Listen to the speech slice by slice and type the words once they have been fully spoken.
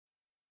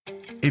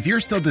If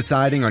you're still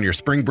deciding on your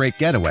spring break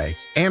getaway,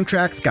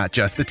 Amtrak's got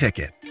just the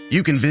ticket.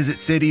 You can visit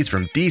cities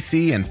from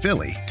D.C. and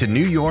Philly to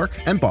New York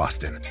and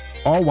Boston,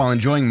 all while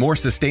enjoying more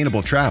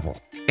sustainable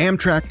travel.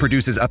 Amtrak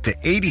produces up to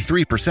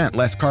 83%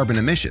 less carbon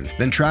emissions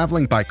than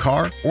traveling by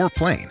car or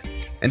plane.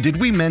 And did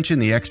we mention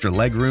the extra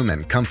legroom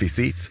and comfy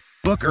seats?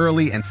 Book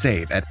early and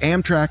save at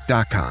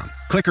Amtrak.com.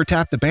 Click or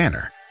tap the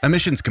banner.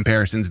 Emissions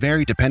comparisons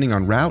vary depending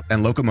on route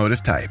and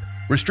locomotive type.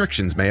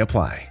 Restrictions may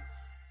apply.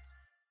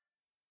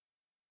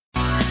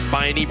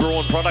 Buy any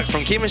Braun product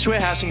from Chemist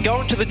Warehouse and go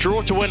into the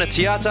draw to win a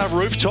Tiata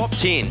rooftop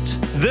tent.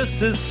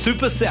 This is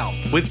Super South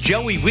with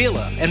Joey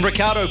Wheeler and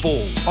Ricardo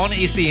Ball on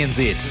SENZ.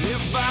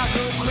 If I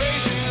go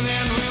crazy,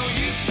 then will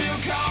you still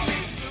call me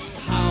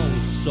Super?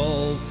 House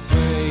of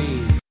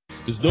Pain.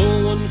 There's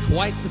no one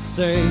quite the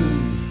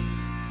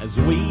same as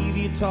we,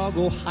 the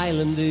Otago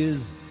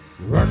Highlanders.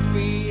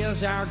 Rugby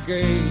is our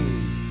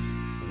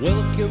game.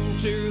 Welcome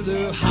to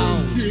the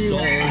House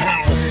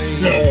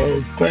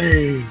of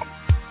Pain.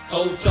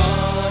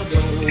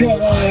 Otago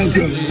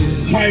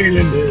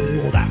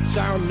Highlanders. That's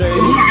our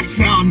name.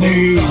 That's our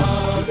name.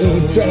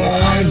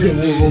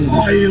 Otago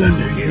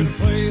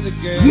Highlanders.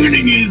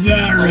 Winning is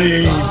our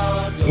aim.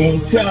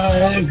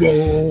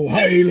 Otago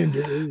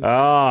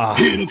Highlanders.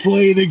 Here to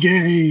play the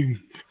game.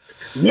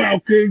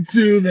 Welcome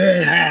to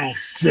the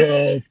House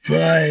of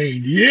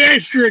Pain.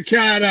 Yes,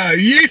 Ricardo.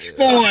 Yes,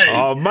 boy.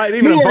 Oh, mate,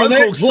 even a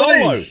vocal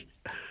solo.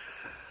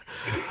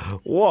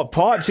 What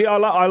pipes? Yeah,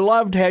 I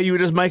loved how you were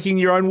just making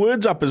your own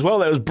words up as well.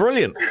 That was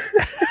brilliant.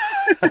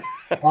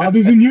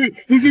 There's a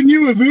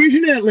newer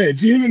version out,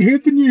 lads. You haven't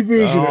heard the new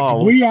version.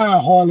 It's We Are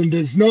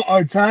Highlanders, not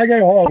Otago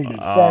Highlanders.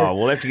 So,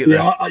 we'll have to get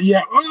that.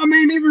 Yeah. I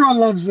mean, everyone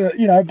loves a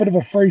bit of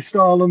a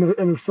freestyle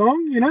in a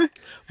song,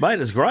 Mate,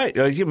 it's great.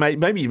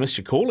 Maybe you missed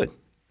your calling.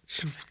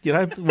 With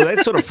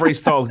that sort of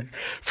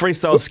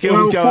freestyle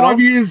skills going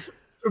on.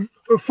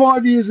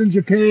 5 years in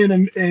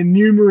Japan and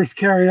numerous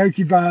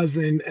karaoke bars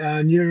and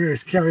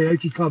numerous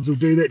karaoke clubs will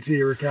do that to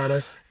you,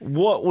 Ricardo.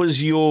 What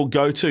was your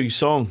go-to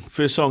song,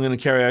 first song in a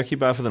karaoke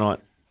bar for the night?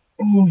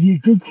 Oh, yeah,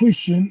 good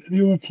question.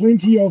 There were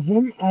plenty of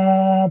them.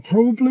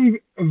 Probably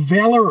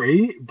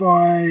Valerie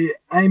by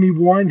Amy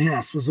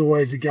Winehouse was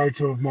always a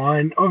go-to of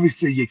mine.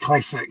 Obviously, your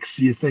classics,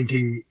 you're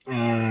thinking,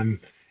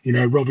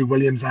 Robbie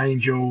Williams,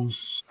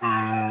 Angels,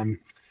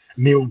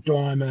 Neil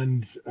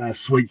Diamond,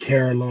 Sweet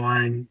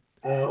Caroline.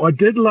 I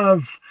did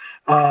love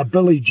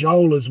Billy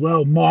Joel as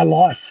well. My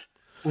Life.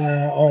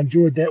 I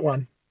enjoyed that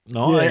one.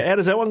 No, yeah. How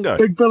does that one go?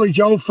 Big Billy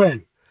Joel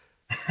fan.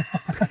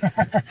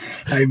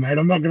 Hey mate,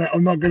 I'm not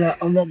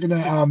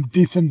gonna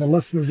deafen the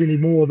listeners any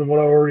more than what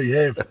I already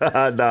have.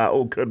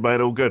 All good,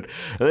 mate, all good.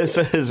 This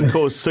is of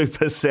course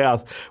Super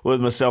South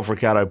with myself,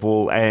 Ricardo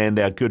Ball, and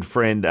our good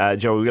friend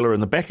Joey Wheeler in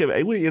the back of. Are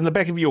you in the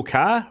back of your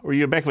car, or are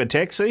you in the back of a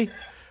taxi?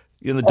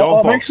 You're in the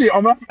dog box.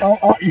 I'm up.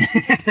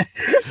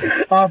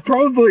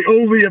 Probably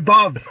all the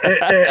above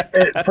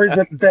at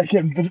present, back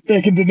in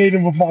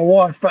Dunedin with my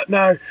wife. But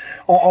no,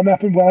 I'm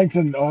up in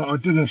Wellington. I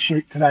did a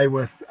shoot today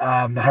with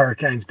the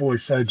Hurricanes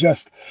boys. So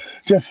just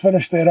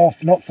finished that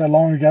off not so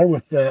long ago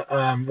with the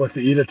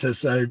editor.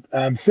 So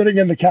sitting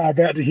in the car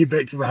about to head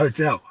back to the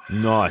hotel.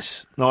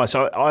 Nice.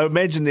 I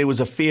imagine there was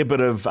a fair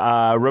bit of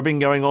ribbing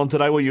going on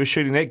today while you were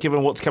shooting that,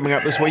 given what's coming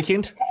up this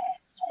weekend.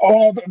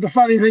 Oh, the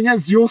funny thing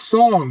is, your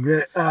song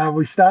that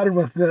we started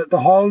with, the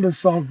Highlanders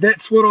song,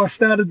 that's what I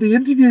started the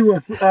interview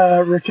with,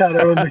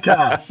 Ricardo, in the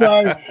car.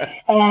 So,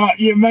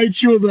 you made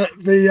sure that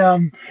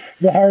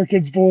the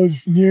Hurricanes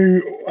boys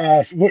knew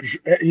which,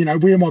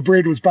 where my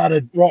bread was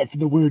buttered right from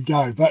the word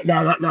go. But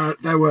no,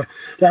 they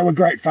were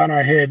great fun.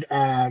 I had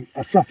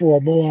Asafo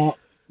Amoa,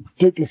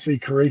 Duplessis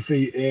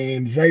Karifi,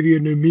 and Xavier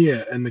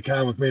Numia in the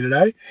car with me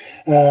today.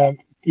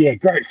 Yeah,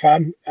 great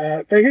fun.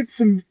 They had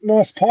some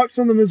nice pipes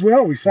on them as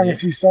well. We sang a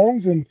few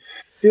songs and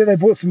they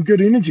brought some good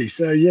energy.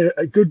 So yeah,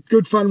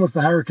 good fun with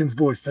the Hurricanes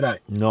boys today.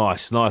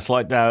 Nice.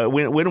 Like,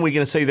 when are we going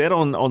to see that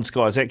on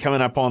Sky? Is that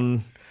coming up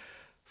on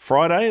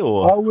Friday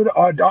or?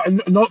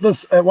 Not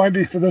this. It won't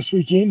be for this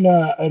weekend.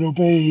 It'll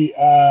be.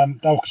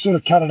 They'll sort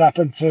of cut it up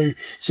into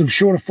some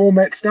shorter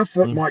format stuff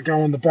that might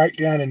go on the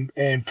breakdown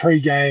and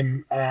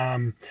pre-game.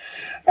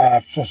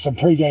 For some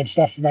pre-game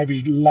stuff,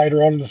 maybe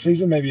later on in the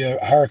season, maybe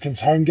a Hurricanes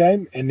home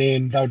game, and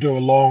then they'll do a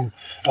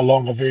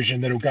longer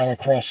version that'll go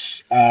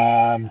across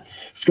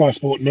Sky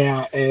Sport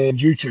Now and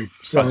YouTube.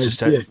 So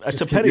it's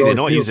a pity they're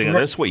not using it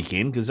this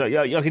weekend, because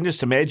I can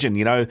just imagine,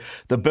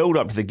 the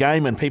build-up to the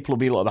game, and people will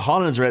be like, the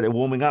Highlanders are out there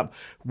warming up.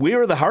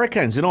 Where are the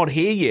Hurricanes? They're not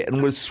here yet,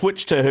 and we've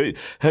switched to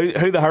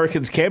who the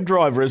Hurricanes cab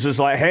driver is. Is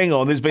like, hang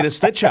on, there's been a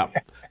stitch-up.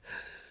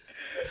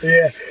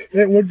 Yeah,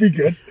 that would be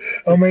good.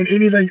 I mean,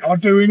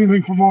 I'd do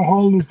anything for my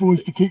Highlanders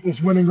boys to keep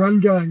this winning run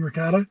going,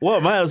 Ricardo. Well,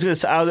 mate, I was going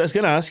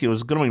to ask you. It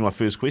was going to be my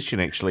first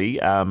question, actually.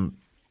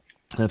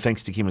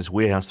 Thanks to Chemist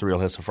Warehouse, the Real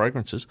House of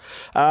Fragrances.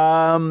 Mate,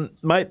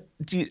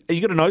 are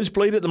you got a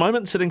nosebleed at the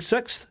moment, sitting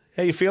sixth?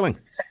 How are you feeling?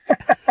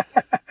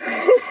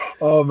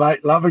 Oh,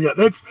 mate, loving it.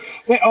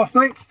 I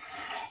think,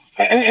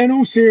 in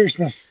all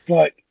seriousness,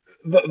 like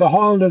the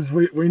Highlanders,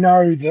 we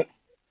know that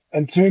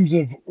in terms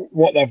of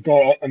what they've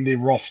got in their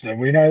roster,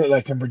 we know that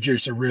they can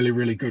produce a really,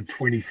 really good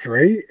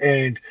 23,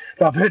 and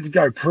they've had to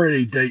go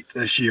pretty deep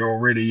this year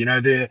already. You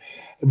know, their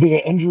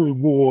injury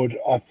ward,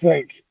 I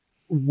think,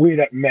 when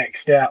it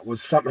maxed out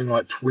was something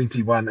like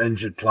 21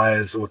 injured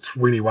players or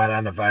 21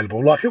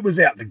 unavailable. Like, it was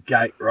out the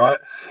gate, right?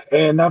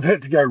 And they've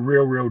had to go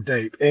real, real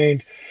deep.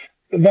 And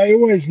they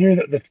always knew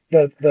that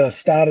the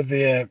start of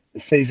their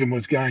season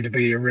was going to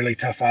be a really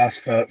tough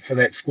ask for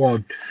that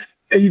squad,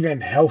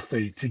 even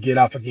healthy, to get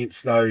up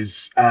against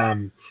those,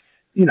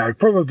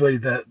 probably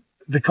the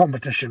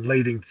competition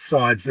leading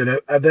sides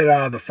that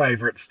are the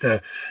favourites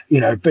to,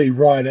 be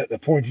right at the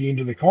pointy end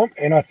of the comp.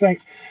 And I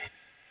think,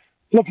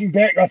 looking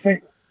back, I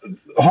think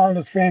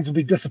Highlanders fans will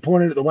be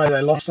disappointed at the way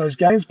they lost those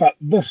games, but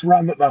this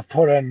run that they've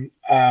put in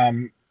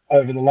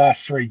over the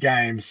last 3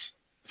 games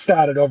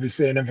started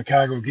obviously in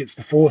Invercargill against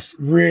the Force,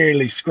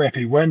 really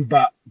scrappy win,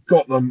 but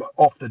got them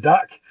off the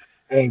duck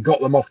and got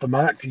them off the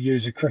mark, to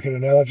use a cricket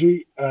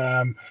analogy.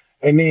 And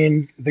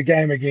then the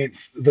game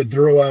against the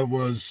Drua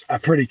was a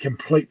pretty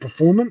complete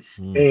performance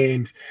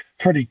and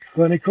pretty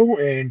clinical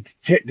and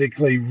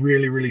technically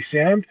really, really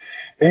sound.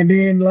 And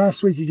then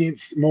last week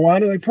against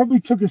Moana, they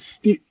probably took a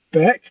step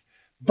back,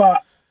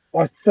 but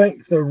I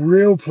think the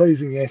real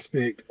pleasing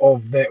aspect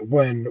of that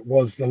win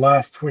was the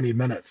last 20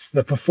 minutes,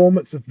 the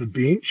performance of the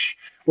bench.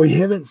 We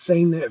haven't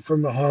seen that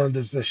from the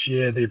Highlanders this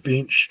year, their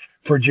bench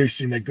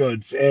producing the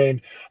goods.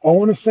 And I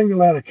want to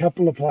single out a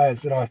couple of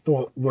players that I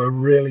thought were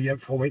really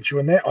influential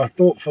in that. I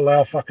thought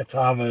Folau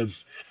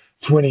Fakatava's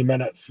 20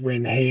 minutes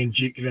when he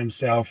injected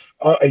himself,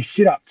 he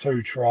set up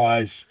 2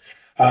 tries.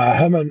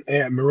 Him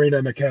and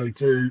Marino Michele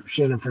too,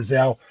 Shannon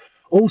Frizzell.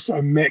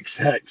 Also Max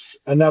Hicks,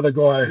 another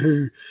guy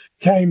who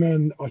came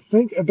in, I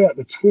think, about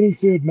the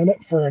 23rd minute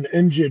for an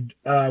injured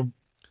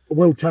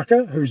Will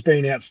Tucker, who's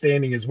been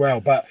outstanding as well.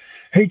 But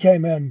he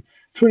came in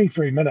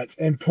 23 minutes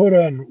and put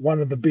in one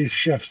of the best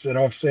shifts that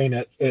I've seen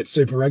at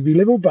Super Rugby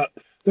level. But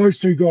those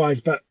 2 guys,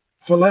 but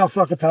Folau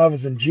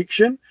Fakatava's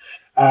injection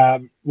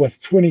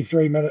with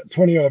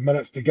 20-odd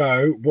minutes to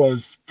go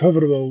was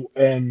pivotal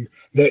in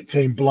that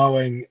team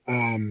blowing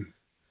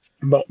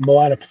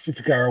Moana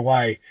Pacifica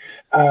away.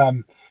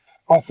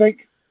 I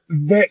think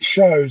that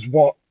shows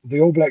what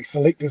the All Black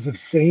selectors have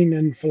seen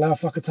in Folau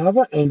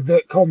Fakatava, and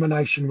that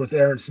combination with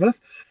Aaron Smith.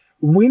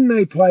 When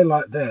they play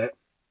like that,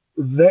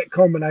 that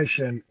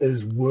combination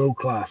is world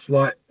class.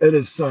 Like, it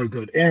is so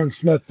good. Aaron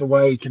Smith, the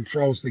way he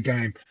controls the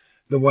game,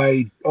 the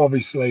way,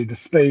 obviously, the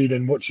speed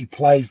in which he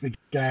plays the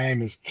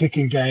game, his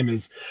kicking game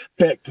is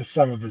back to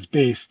some of his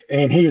best.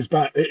 And he is,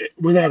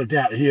 without a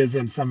doubt, he is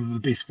in some of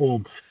the best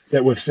form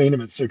that we've seen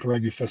him at Super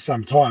Rugby for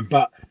some time.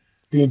 But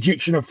the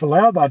injection of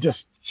Folau, they're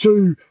just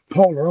 2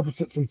 polar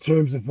opposites in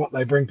terms of what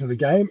they bring to the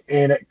game,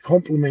 and it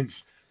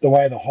complements the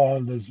way the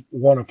Highlanders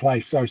want to play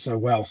so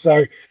well.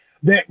 So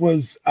that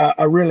was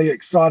a really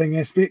exciting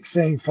aspect,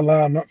 seeing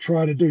Folau not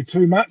try to do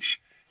too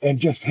much and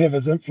just have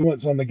his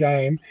influence on the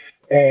game.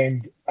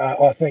 And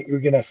I think we're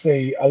going to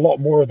see a lot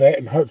more of that,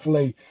 and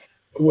hopefully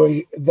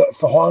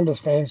for Highlanders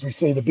fans, we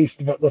see the best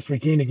of it this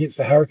weekend against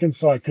the Hurricane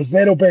side, because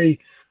that'll be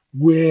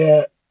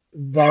where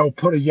they'll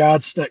put a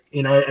yardstick,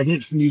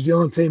 against the New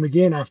Zealand team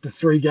again after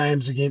 3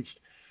 games against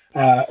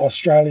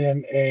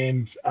Australian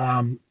and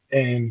the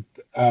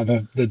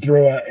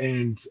Drua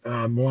and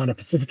Moana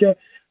Pacifica.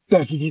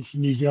 Back against the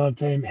New Zealand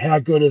team, how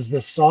good is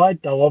this side?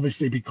 They'll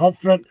obviously be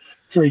confident.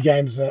 3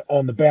 games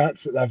on the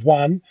bounce that they've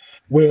won.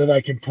 Whether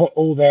they can put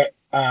all that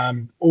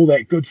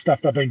good stuff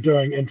they've been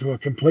doing into a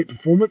complete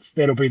performance,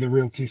 that'll be the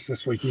real test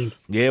this weekend.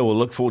 Yeah, we'll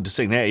look forward to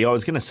seeing that. Yeah, I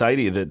was going to say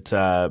to you that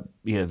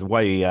the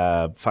way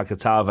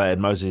Fakatava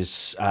and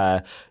Moses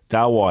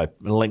Dawai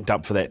linked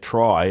up for that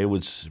try, it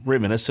was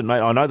reminiscent.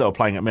 I know they were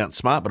playing at Mount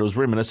Smart, but it was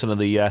reminiscent of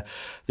the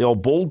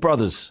old Bald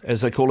brothers,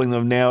 as they're calling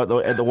them now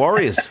at the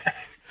Warriors.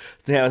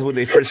 Now with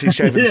their freshly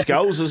shaven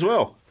skulls as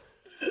well.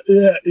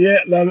 Yeah,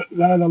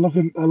 they're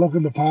looking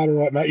the part of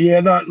right, mate. Yeah,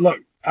 no, look,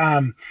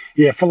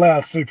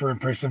 Folau's super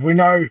impressive. We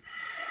know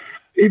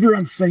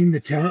everyone's seen the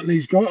talent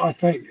he's got. I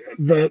think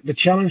the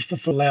challenge for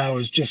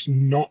Folau is just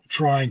not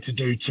trying to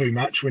do too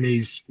much when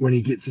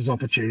he gets his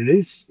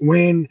opportunities.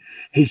 When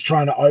he's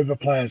trying to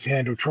overplay his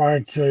hand or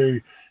trying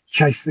to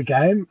chase the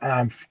game,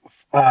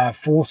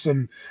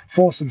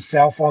 force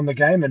himself on the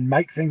game and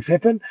make things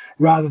happen,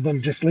 rather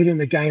than just letting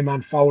the game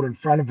unfold in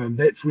front of him.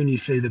 That's when you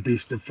see the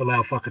best of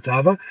Folau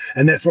Fakatava,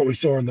 and that's what we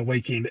saw in the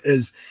weekend.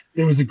 Is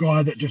there was a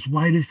guy that just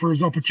waited for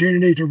his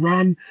opportunity to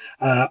run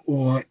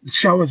or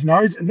show his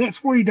nose, and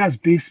that's what he does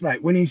best,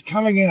 mate. When he's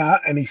coming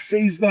out and he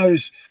sees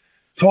those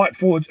tight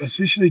forwards,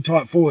 especially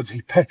tight forwards,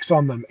 he picks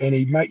on them and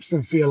he makes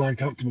them feel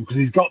uncomfortable, because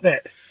he's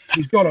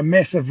got a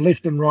massive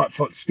left and right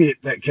foot step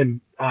that can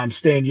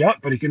stand you up,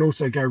 but he can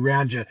also go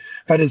round you.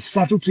 But his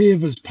subtlety of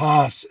his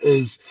pass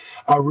is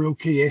a real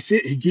key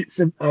asset. He gets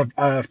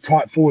a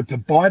tight forward to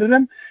bite at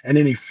him, and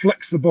then he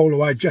flicks the ball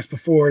away just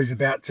before he's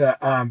about to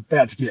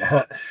get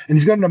hit. And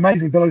he's got an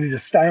amazing ability to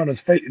stay on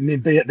his feet and then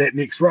be at that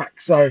next ruck.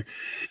 So,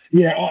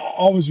 yeah,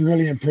 I was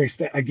really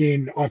impressed.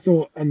 Again, I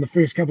thought in the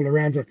first couple of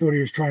rounds, I thought he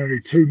was trying to do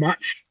too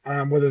much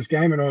with his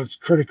game, and I was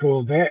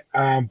critical of that.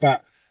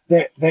 But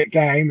that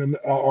game and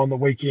on the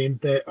weekend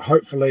that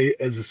hopefully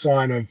is a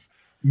sign of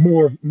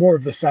more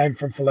of the same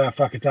from Folau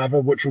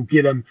Fakatava, which will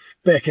get him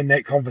back in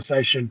that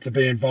conversation to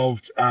be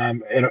involved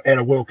at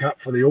a World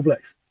Cup for the All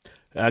Blacks.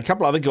 A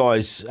couple other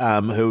guys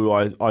who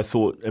I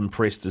thought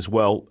impressed as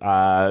well.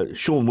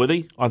 Sean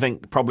Withy, I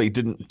think probably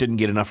didn't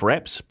get enough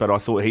reps, but I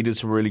thought he did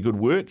some really good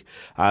work.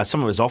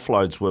 Some of his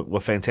offloads were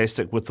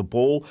fantastic with the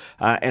ball.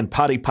 And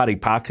Paddy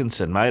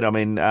Parkinson, mate. I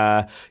mean,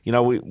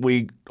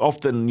 we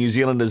often New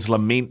Zealanders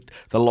lament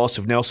the loss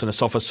of Nelson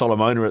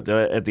Asafa-Solomona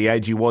at the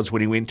age he was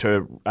when he went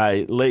to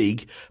a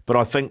league, but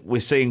I think we're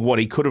seeing what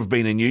he could have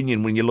been in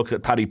Union when you look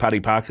at Paddy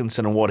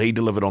Parkinson and what he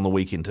delivered on the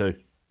weekend too.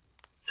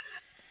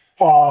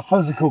 Oh,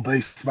 physical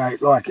beast,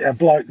 mate. Like a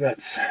bloke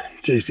that's,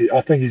 geez,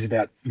 I think he's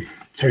about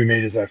 2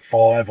 meters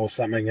 5 or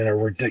something in a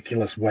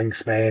ridiculous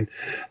wingspan,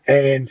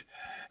 and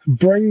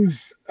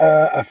brings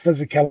a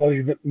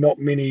physicality that not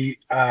many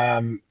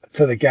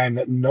to the game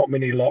that not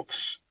many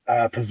locks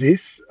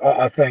possess.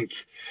 I think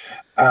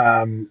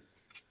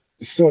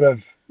sort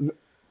of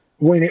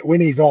when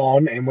he's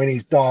on and when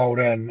he's dialed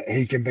in,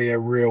 he can be a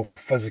real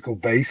physical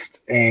beast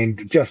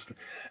and just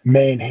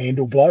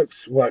manhandle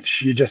blokes,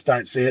 which you just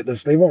don't see at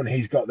this level, and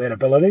he's got that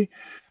ability.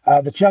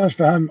 The challenge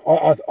for him,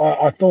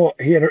 I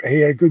thought he had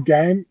a good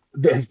game.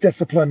 His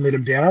discipline let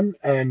him down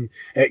and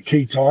at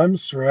key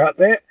times throughout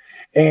that,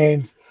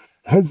 and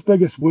his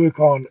biggest work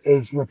on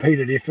is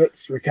repeated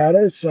efforts,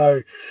 Ricardo.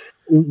 So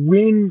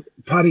when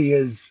Putty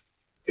is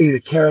either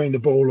carrying the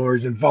ball or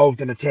is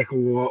involved in a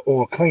tackle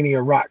or cleaning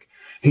a ruck,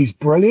 he's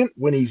brilliant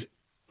when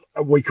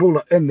we call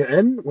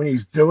it when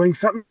he's doing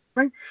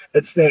something.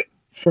 It's that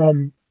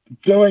from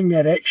doing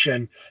that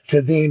action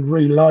to then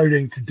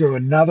reloading to do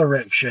another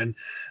action,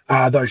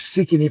 those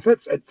second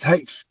efforts, it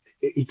takes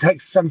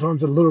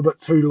sometimes a little bit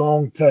too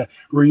long to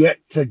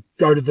react to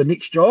go to the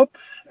next job.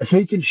 If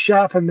he can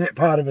sharpen that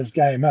part of his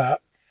game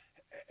up,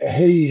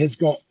 he has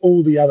got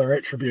all the other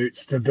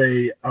attributes to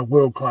be a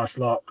world-class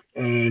lock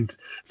and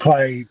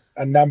play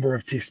a number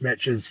of test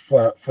matches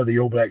for the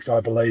All Blacks, I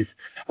believe.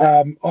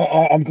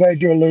 I'm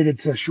glad you alluded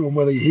to Sean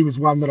Withy. He was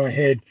one that I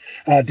had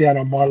down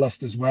on my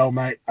list as well,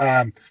 mate.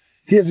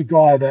 Here's a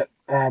guy that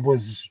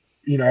was,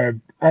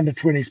 under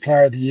 20s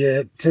player of the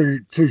year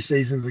two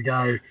seasons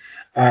ago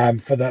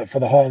for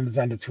the Highlanders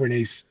under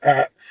 20s.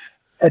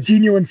 A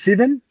genuine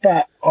 7,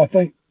 but I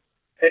think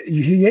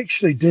he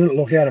actually didn't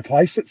look out of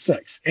place at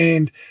 6.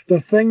 And the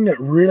thing that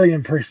really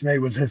impressed me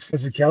was his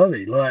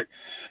physicality. Like,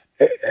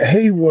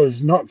 he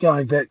was not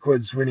going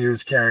backwards when he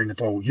was carrying the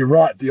ball. You're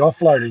right, the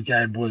offloading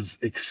game was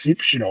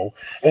exceptional.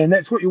 And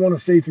that's what you want to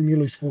see from your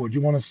loose forward.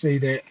 You want to see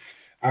that,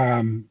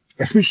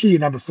 especially your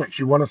number 6,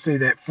 you want to see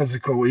that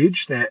physical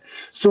edge, that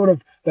sort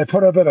of, they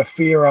put a bit of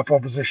fear up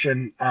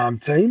opposition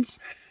teams.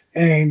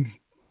 And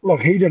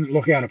look, he didn't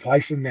look out of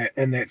place in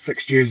that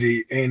 6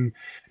 jersey. And,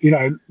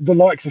 the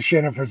likes of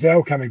Shannon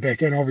Frizzell coming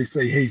back in,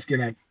 obviously he's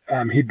going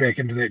to head back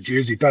into that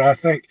jersey. But I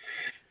think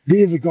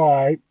there's a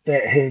guy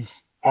that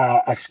has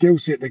a skill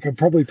set that can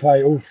probably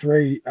play all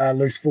 3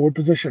 loose forward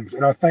positions.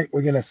 And I think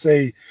we're going to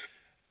see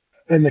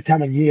in the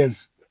coming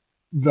years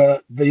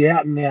the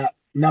out-and-out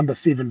number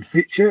 7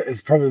 feature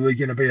is probably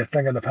going to be a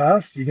thing of the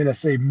past. You're going to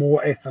see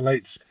more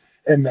athletes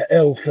in the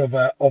ilk of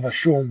a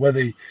Sean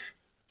Withy,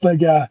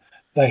 bigger.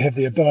 They have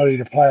the ability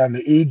to play on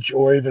the edge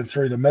or even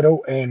through the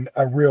middle, and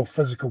a real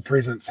physical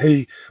presence.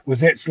 He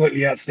was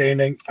absolutely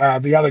outstanding.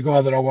 The other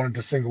guy that I wanted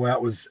to single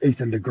out was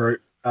Ethan de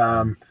Groot.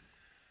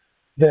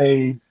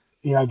 The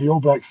All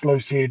Blacks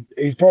loose head,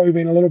 he's probably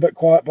been a little bit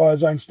quiet by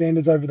his own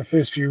standards over the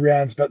first few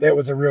rounds, but that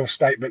was a real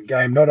statement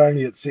game, not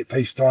only at set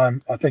piece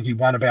time. I think he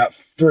won about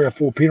 3 or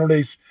 4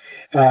 penalties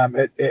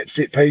at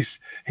set piece.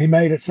 He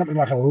made it something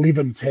like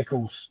 11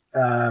 tackles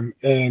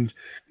and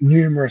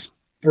numerous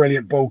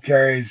brilliant ball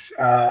carries,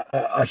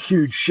 a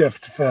huge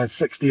shift for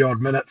 60 odd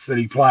minutes that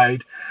he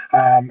played.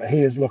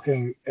 He is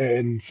looking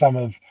in some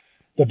of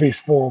the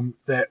best form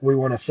that we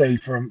want to see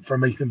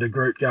from Ethan de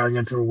Groot going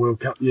into a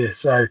World Cup year.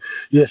 So,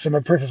 yeah, some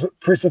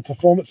impressive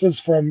performances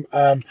from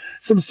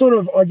some sort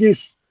of, I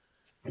guess,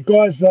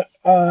 guys that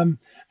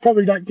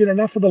probably don't get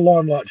enough of the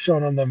limelight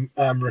shone on them,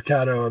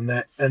 Ricardo, on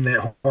that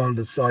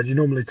Highlanders side. You're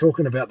normally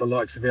talking about the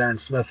likes of Aaron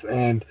Smith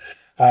and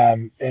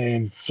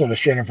sort of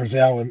Shannon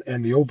Frizzell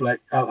and the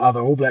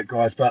other All Black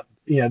guys. But,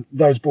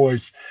 those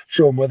boys,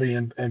 Sean Withy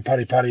and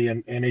Putty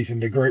and Ethan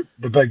de Groot,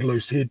 the big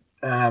loose head,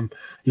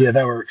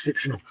 they were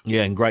exceptional.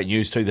 Yeah, and great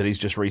news too that he's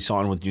just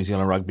re-signed with New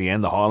Zealand Rugby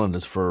and the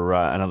Highlanders for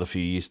another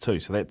few years too.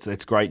 So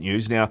that's great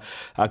news. Now,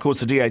 of course,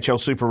 the DHL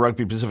Super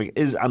Rugby Pacific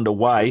is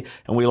underway,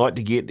 and we like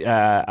to get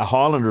a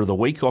Highlander of the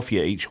week off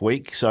you each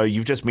week. So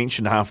you've just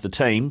mentioned half the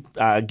team.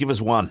 Give us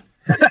one.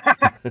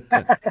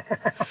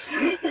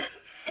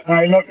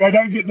 Look, they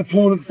don't get the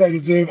plaudits they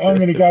deserve. I'm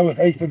going to go with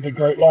Ethan de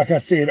Groot. Like I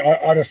said,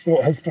 I just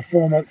thought his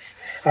performance,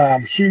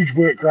 huge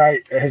work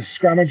rate, his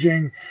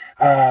scrummaging,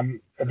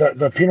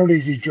 the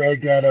penalties he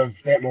dragged out of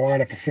that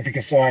Moana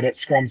Pacifica side at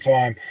scrum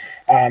time,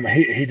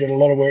 he did a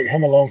lot of work.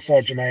 Him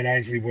alongside Jermaine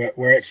Ainsley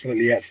were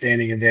absolutely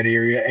outstanding in that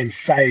area and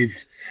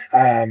saved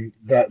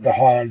the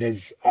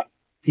Highlanders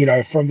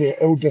from their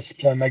ill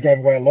discipline, they gave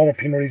away a lot of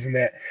penalties in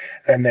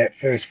that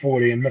first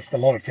 40 and missed a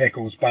lot of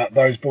tackles. But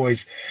those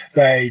boys,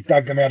 they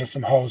dug them out of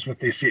some holes with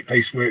their set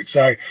piece work.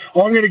 So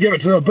I'm going to give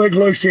it to the big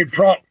loose head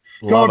prop.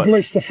 God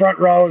bless the front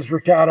rowers,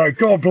 Ricardo.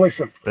 God bless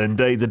them.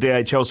 Indeed, the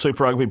DHL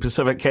Super Rugby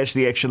Pacific. Catch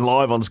the action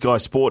live on Sky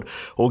Sport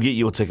or get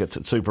your tickets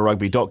at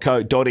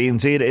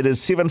superrugby.co.nz. It is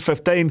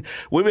 7:15.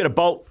 We better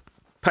bolt,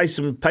 pay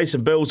some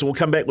bills, and we'll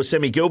come back with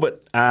Sammy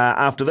Gilbert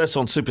after this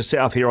on Super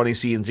South here on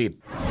SENZ.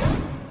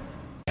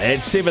 At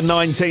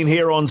 7:19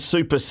 here on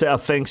Super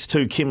South, thanks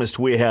to Chemist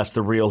Warehouse,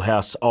 the real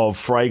house of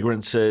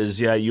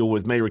fragrances. Yeah, you're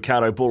with me,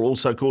 Ricardo Ball.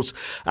 Also, of course,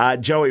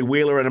 Joey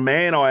Wheeler and a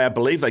man I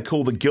believe they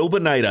call the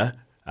Gilbertinator,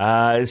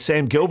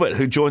 Sam Gilbert,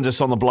 who joins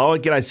us on the blower.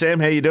 G'day, Sam.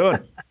 How you doing?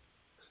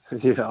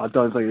 Yeah, I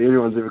don't think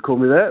anyone's ever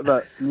called me that,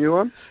 but new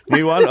one.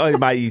 New one? Oh,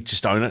 mate, you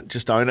just own it.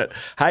 Just own it.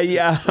 Hey,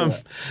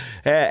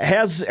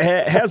 how's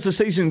the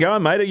season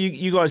going, mate?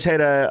 You guys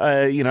had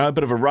a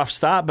bit of a rough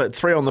start, but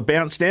 3 on the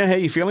bounce now. How are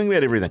you feeling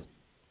about everything?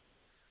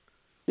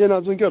 Yeah, no,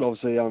 it's been good.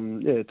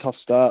 Obviously, tough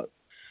start.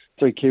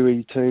 3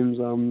 Kiwi teams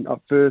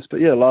up first, but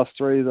yeah, last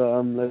 3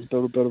 they've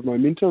built a bit of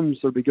momentum,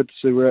 so it'll be good to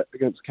see we're at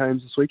against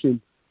Cairns this weekend.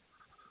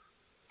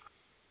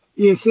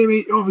 Yeah,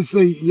 Sammy,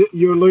 obviously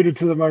you alluded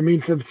to the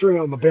momentum, 3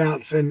 on the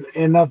bounce, and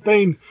they've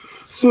been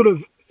sort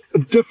of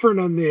different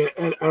in their,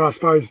 and I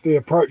suppose the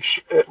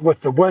approach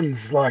with the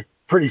wins, like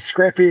pretty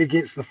scrappy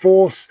against the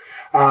Force,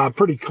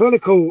 pretty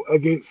clinical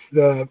against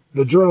the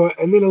Drua,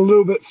 and then a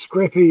little bit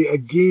scrappy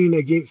again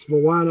against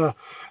Moana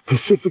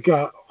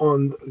Pacifica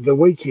on the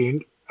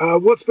weekend.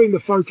 What's been the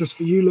focus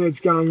for you lads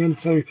going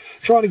into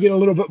trying to get a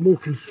little bit more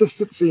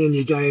consistency in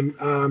your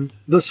game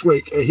this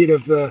week ahead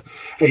of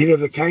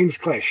the Cairns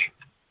clash?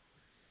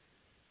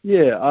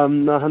 Yeah,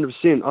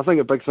 100%. I think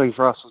a big thing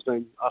for us has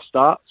been our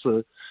start,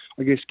 so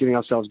I guess getting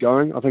ourselves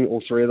going. I think all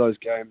 3 of those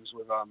games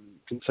we've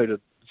conceded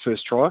the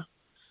first try.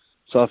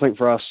 So I think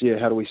for us,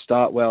 how do we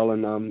start well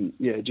and,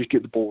 just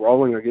get the ball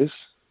rolling, I guess.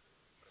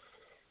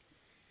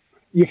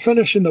 Your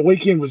finish in the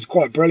weekend was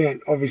quite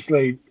brilliant.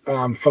 Obviously,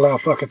 Folau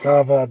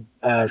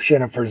Fakatava,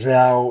 Shannon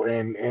Frizzell,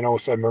 and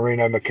also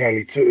Marino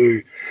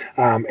Michele-Tu'u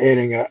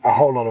adding a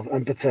whole lot of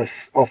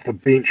impetus off the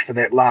bench for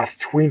that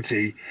last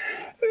 20.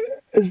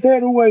 Is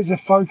that always a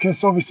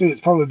focus? Obviously,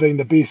 it's probably been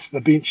the best the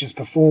bench has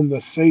performed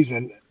this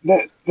season.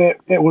 That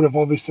would have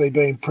obviously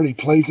been pretty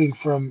pleasing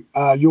from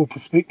your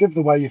perspective,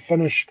 the way you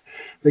finished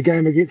the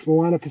game against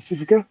Moana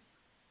Pacifica.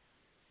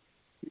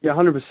 Yeah,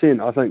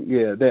 100%. I think,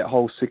 that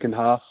whole second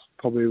half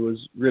probably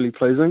was really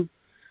pleasing.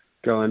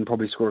 Go and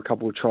probably score a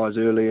couple of tries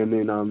early and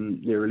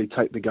then, really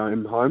take the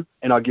game home.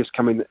 And I guess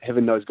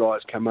having those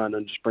guys come in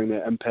and just bring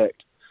that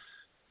impact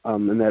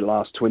in that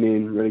last 20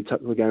 and really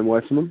took the game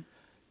away from them.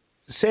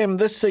 Sam,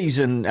 this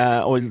season,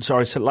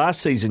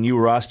 last season, you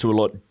were asked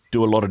to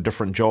do a lot of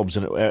different jobs,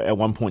 and at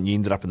one point you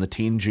ended up in the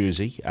 10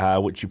 jersey,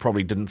 which you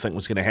probably didn't think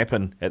was going to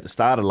happen at the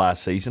start of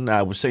last season.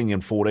 We've seen you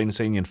in 14,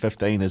 seen you in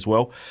 15 as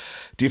well.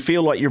 Do you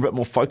feel like you're a bit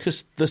more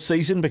focused this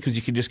season because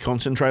you can just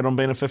concentrate on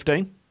being a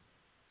 15?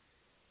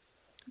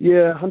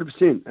 Yeah,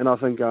 100%. And I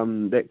think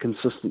that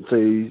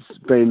consistency's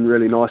been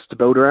really nice to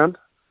build around,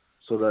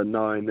 sort of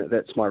knowing that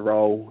that's my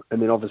role,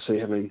 and then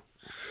obviously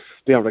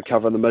being able to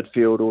cover in the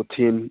midfield or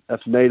 10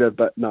 if needed,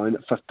 but knowing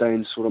that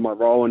 15 is sort of my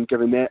role and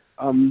giving that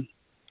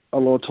a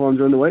lot of time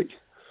during the week.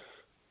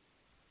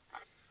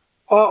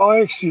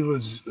 I actually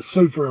was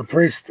super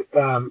impressed,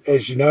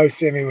 as you know,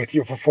 Sammy, with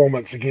your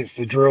performance against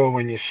the Drua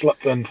when you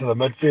slipped into the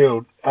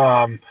midfield.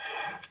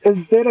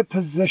 Is that a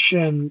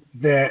position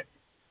that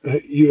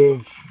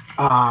you've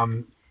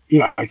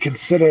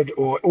considered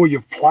or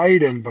you've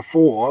played in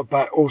before,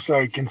 but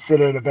also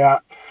considered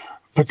about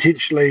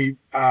potentially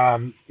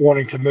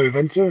wanting to move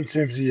into in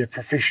terms of your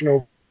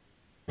professional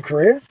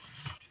career?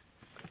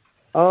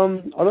 I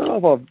don't know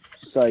if I'd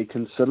say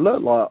consider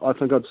it. Like, I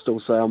think I'd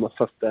still say I'm a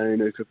 15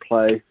 who could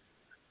play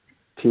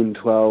 10,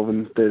 12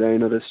 and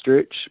 13 at a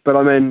stretch. But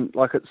I mean,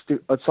 like, it's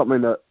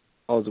something that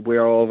I was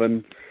aware of,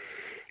 and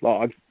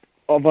like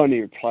I've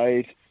only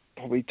played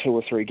probably 2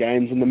 or 3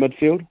 games in the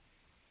midfield.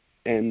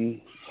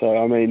 And so,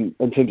 I mean,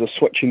 in terms of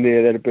switching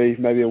there, that'd be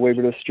maybe a wee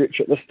bit of a stretch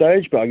at this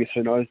stage, but I guess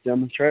who knows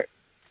down the track.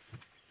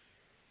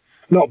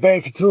 Not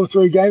bad for 2 or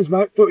 3 games,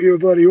 mate. Thought you were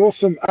bloody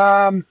awesome.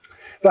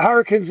 The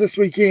Hurricanes this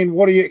weekend,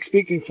 what are you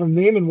expecting from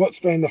them, and what's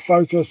been the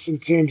focus in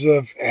terms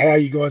of how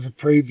you guys have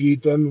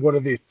previewed them? What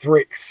are their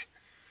threats?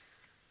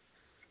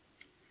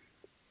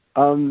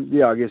 I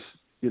guess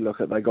you look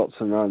at, they got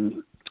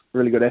some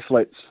really good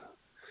athletes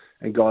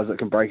and guys that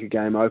can break a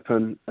game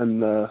open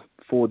in the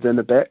forwards and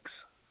the backs.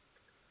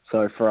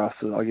 So for us,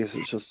 I guess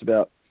it's just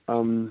about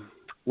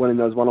winning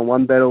those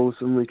one-on-one battles,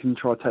 and we can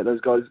try to take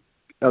those guys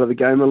out of the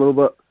game a little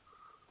bit.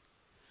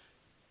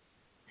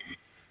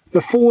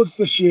 The forwards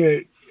this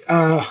year,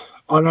 I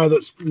know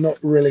that's not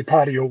really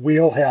part of your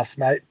wheelhouse,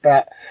 mate,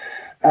 but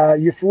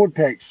your forward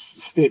pack's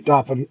stepped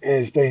up and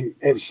has been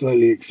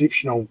absolutely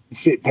exceptional. The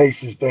set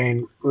piece has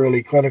been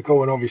really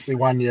clinical and obviously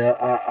won you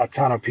a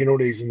ton of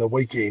penalties in the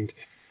weekend.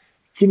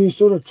 Can you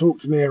sort of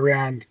talk to me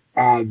around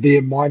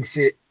their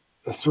mindset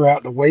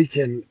throughout the week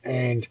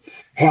and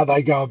how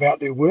they go about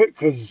their work,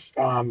 because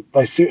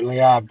they certainly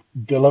are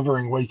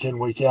delivering week in,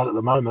 week out at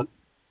the moment.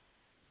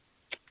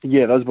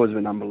 Yeah, those boys have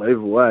been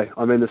unbelievable, eh?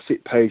 I mean, the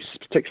set piece,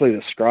 particularly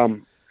the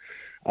scrum,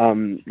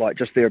 like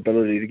just their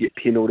ability to get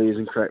penalties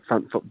and create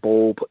front foot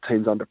ball, put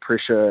teams under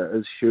pressure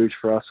is huge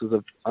for us as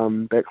a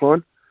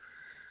backline.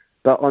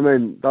 But, I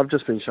mean, they've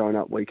just been showing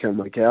up week in,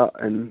 week out,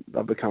 and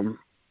they've become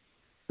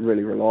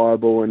really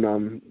reliable,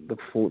 and the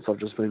performance I've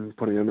just been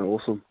putting in are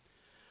awesome.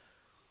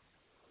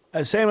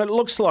 Sam, it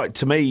looks like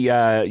to me,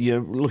 you're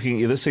looking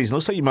at you this season,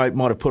 looks like you might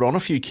have put on a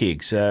few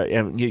kegs.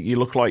 You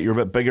look like you're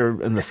a bit bigger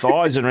in the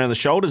thighs and around the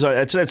shoulders.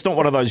 It's not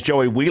one of those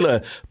Joey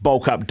Wheeler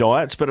bulk up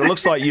diets, but it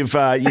looks like you've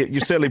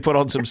certainly put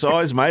on some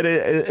size, mate.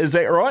 Is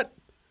that right?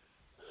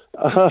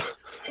 I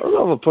don't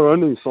know if I put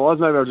on any size.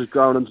 Maybe I've just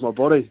grown into my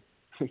body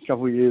a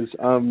couple of years.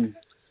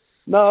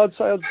 No, I'd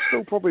say I'm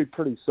still probably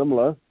pretty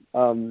similar.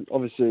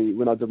 Obviously,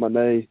 when I did my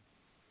knee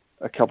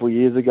a couple of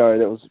years ago,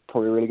 that was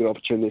probably a really good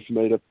opportunity for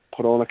me to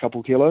put on a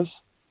couple of kilos,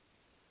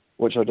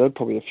 which I did,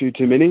 probably a few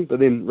too many, but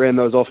then ran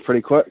those off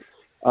pretty quick.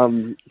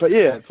 But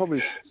yeah,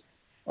 probably,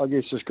 I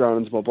guess, just growing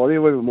into my body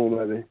a little bit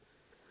more maybe.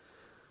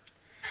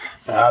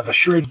 The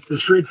shred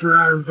for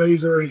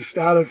R&B's already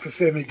started for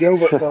Sammy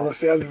Gilbert by the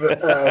sounds of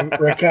it,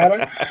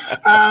 Ricardo.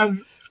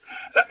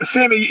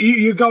 Sammy,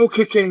 your goal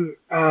kicking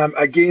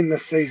again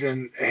this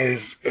season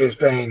has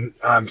been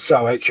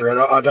so accurate.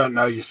 I don't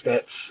know your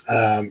stats,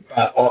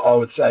 but I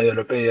would say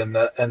it'll be in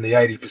the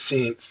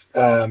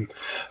 80%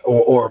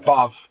 or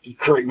above.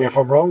 Correct me if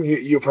I'm wrong.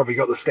 You've probably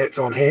got the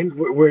stats on hand.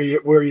 Where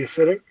are you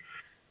sitting?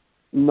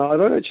 No, I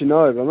don't actually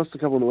know. But I missed a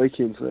couple on the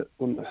weekends. That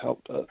wouldn't have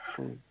helped. But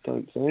I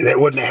don't think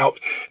that wouldn't have helped.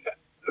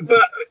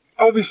 But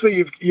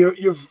obviously,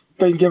 you've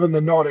been given the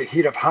nod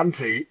ahead of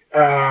Hunty,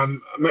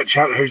 Mitch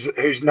Hunt,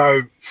 who's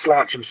no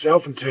slouch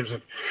himself in terms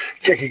of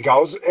kicking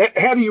goals.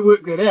 How do you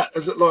work that out?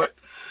 Is it like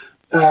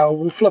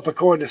we'll flip a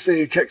coin to see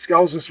who kicks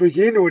goals this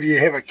weekend, or do you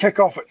have a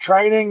kick-off at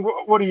training?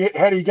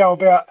 How do you go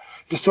about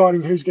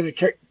deciding who's going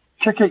to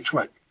kick each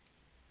week?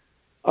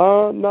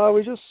 No,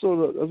 we just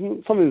sort of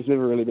something that's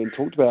never really been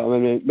talked about. I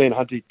mean, me and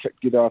Hunty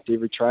kicked together after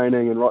every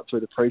training and right through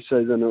the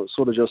pre-season. It was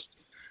sort of just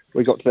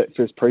we got to that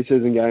first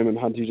pre-season game and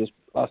Hunty just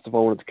asked if I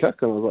wanted to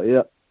kick, and I was like,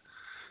 yeah.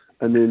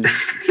 And then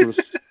sort of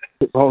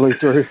kept rolling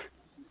through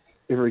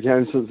every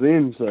game since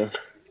then. So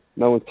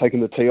no one's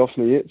taken the tee off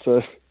me yet.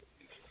 So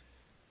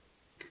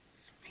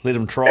let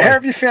him try. How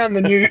have you found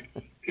the new?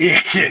 yeah,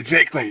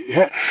 exactly.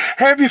 How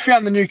have you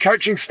found the new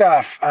coaching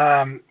staff?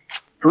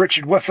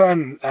 Richard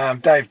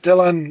Whiffen, Dave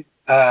Dillon,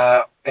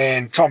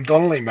 and Tom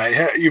Donnelly,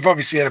 mate. You've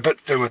obviously had a bit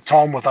to do with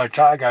Tom with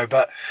Otago,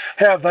 but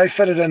how have they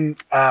fitted in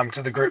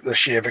to the group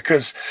this year?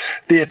 Because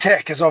the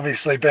attack has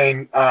obviously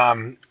been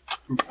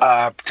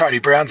Tony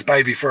Brown's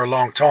baby for a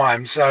long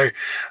time. So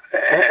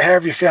how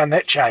have you found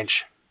that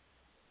change?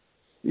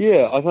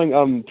 Yeah, I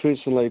think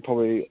personally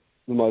probably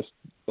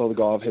the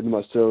guy I've had the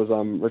most to is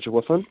Richard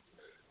Whiffen,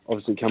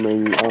 obviously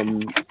coming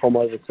from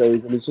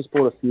overseas, and he's just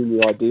brought a few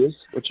new ideas,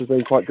 which has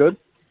been quite good.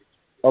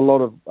 A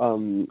lot of,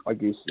 I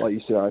guess, like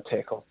you said, our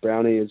attack off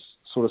Brownie has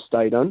sort of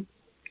stayed in,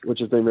 which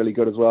has been really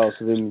good as well.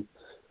 So then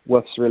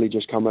Whiff's really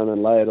just come in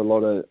and layered a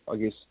lot of, I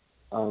guess,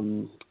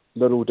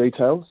 little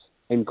details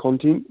and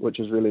content, which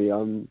is really,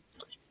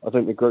 I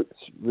think the group's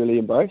really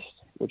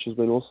embraced, which has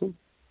been awesome.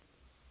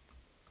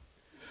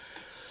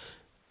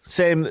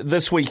 Sam,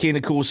 this weekend,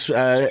 of course,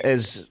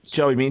 as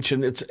Joey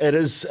mentioned, it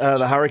is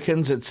the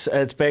Hurricanes.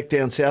 It's back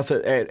down south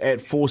at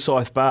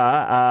Forsyth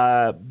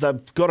Bar.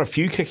 They've got a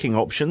few kicking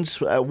options.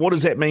 What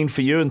does that mean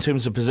for you in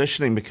terms of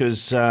positioning?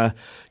 Because Cam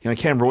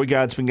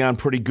Roygaard's been going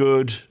pretty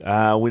good.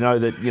 We know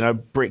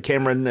that Brett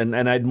Cameron and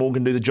Aidan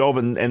Morgan do the job,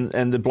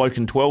 and the bloke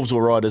in 12's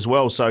all right as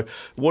well. So,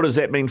 what does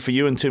that mean for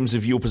you in terms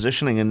of your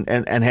positioning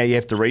and how you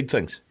have to read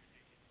things?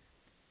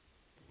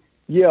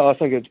 Yeah, I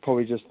think it's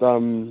probably just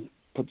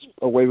puts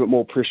a wee bit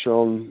more pressure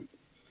on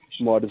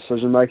my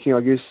decision making,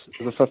 I guess,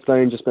 as a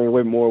 15, just being a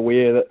wee bit more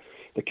aware that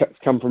the kicks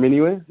come from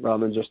anywhere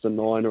rather than just a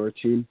 9 or a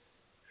 10.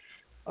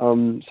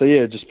 So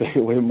yeah, just being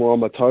a wee bit more on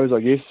my toes,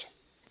 I guess.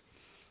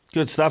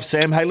 Good stuff,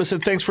 Sam. Hey, listen,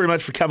 thanks very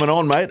much for coming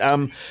on, mate.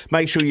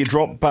 Make sure you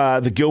drop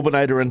the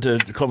Gilbernator into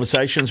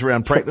conversations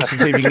around practice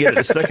and see if you can get it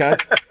to stick, eh?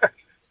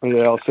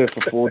 Yeah, I'll see if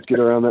the Fords get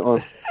around that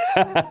one.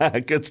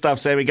 Good stuff,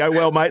 Sammy. Go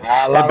well, mate.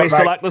 And best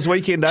of luck this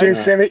weekend, eh?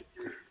 Cheers, Sammy.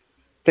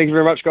 Thank you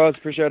very much, guys.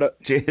 Appreciate it.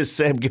 Cheers,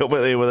 Sam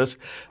Gilbert there with us.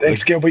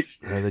 Thanks, Gilbert.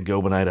 The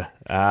Gilbernator.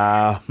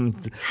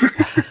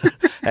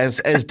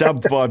 As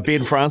dubbed by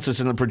Ben Francis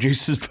in the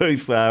producer's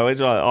booth,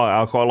 which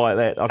I quite like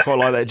that. I quite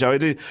like that,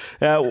 Joey.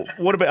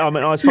 What about,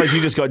 I suppose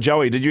you just got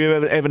Joey. Did you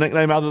ever have a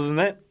nickname other than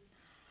that?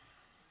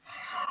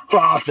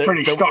 Oh, it's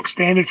pretty stock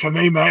standard for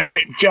me, mate.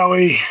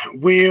 Joey,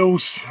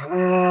 Wheels.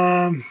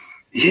 Nothing.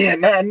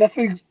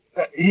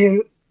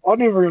 I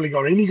never really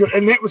got any good,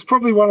 and that was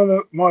probably one of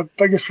my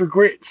biggest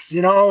regrets.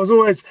 I was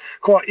always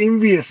quite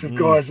envious of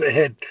guys that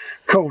had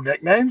cool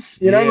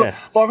nicknames. Like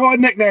I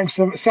nicknamed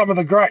some of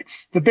the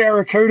greats, the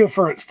Barracuda,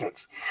 for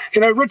instance.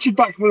 Richard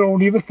Buckman will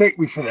never thank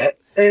me for that,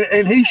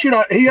 and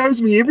he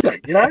owes me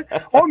everything. You know,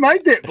 I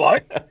made that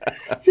bloke.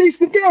 Jeez,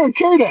 the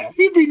Barracuda.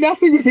 He'd be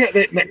nothing without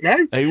that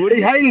nickname.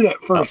 He hated it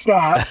for a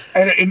start,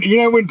 and you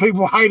know when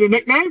people hate a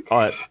nickname,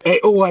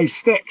 it always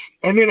sticks,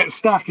 and then it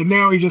stuck, and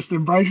now he just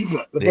embraces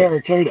it. The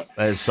Barracuda.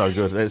 That's so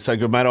good. That's so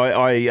good, mate.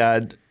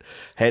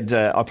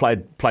 I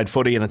played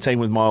footy in a team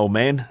with my old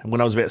man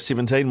when I was about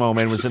 17. My old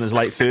man was in his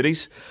late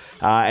 30s,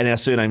 and our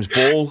surname's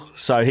Ball,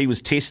 so he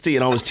was Testy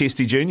and I was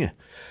Testy Junior.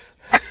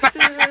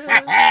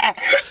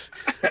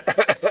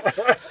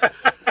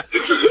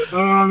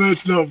 Oh,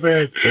 that's not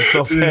bad. It's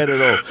not bad at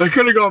all. They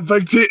could have gone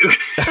Big T.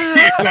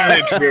 No,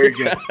 that's very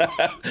good.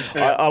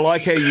 I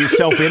like how you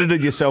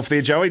self-edited yourself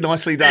there, Joey.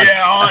 Nicely done.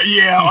 Yeah.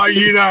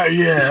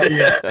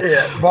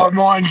 My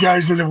mind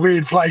goes in a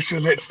weird place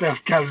when that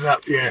stuff comes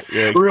up. Yeah.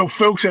 Real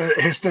filter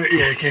has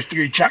to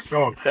be chucked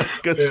on.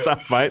 Good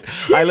stuff, mate.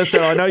 Hey,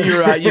 listen, I know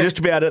you're just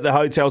about at the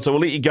hotel, so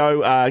we'll let you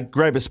go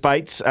grab a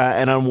Spates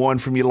and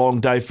unwind from your long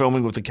day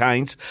filming with the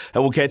Canes,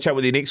 and we'll catch up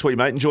with you next week,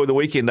 mate. Enjoy the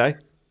weekend, eh?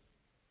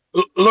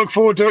 Look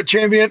forward to it,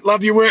 champion.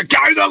 Love your work.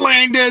 Go the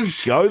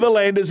Landers! Go the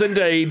Landers,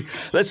 indeed.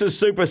 This is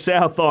Super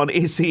South on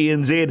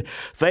SENZ.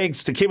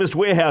 Thanks to Chemist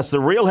Warehouse, the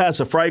real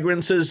house of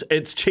fragrances.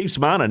 It's Chiefs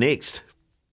Mana next.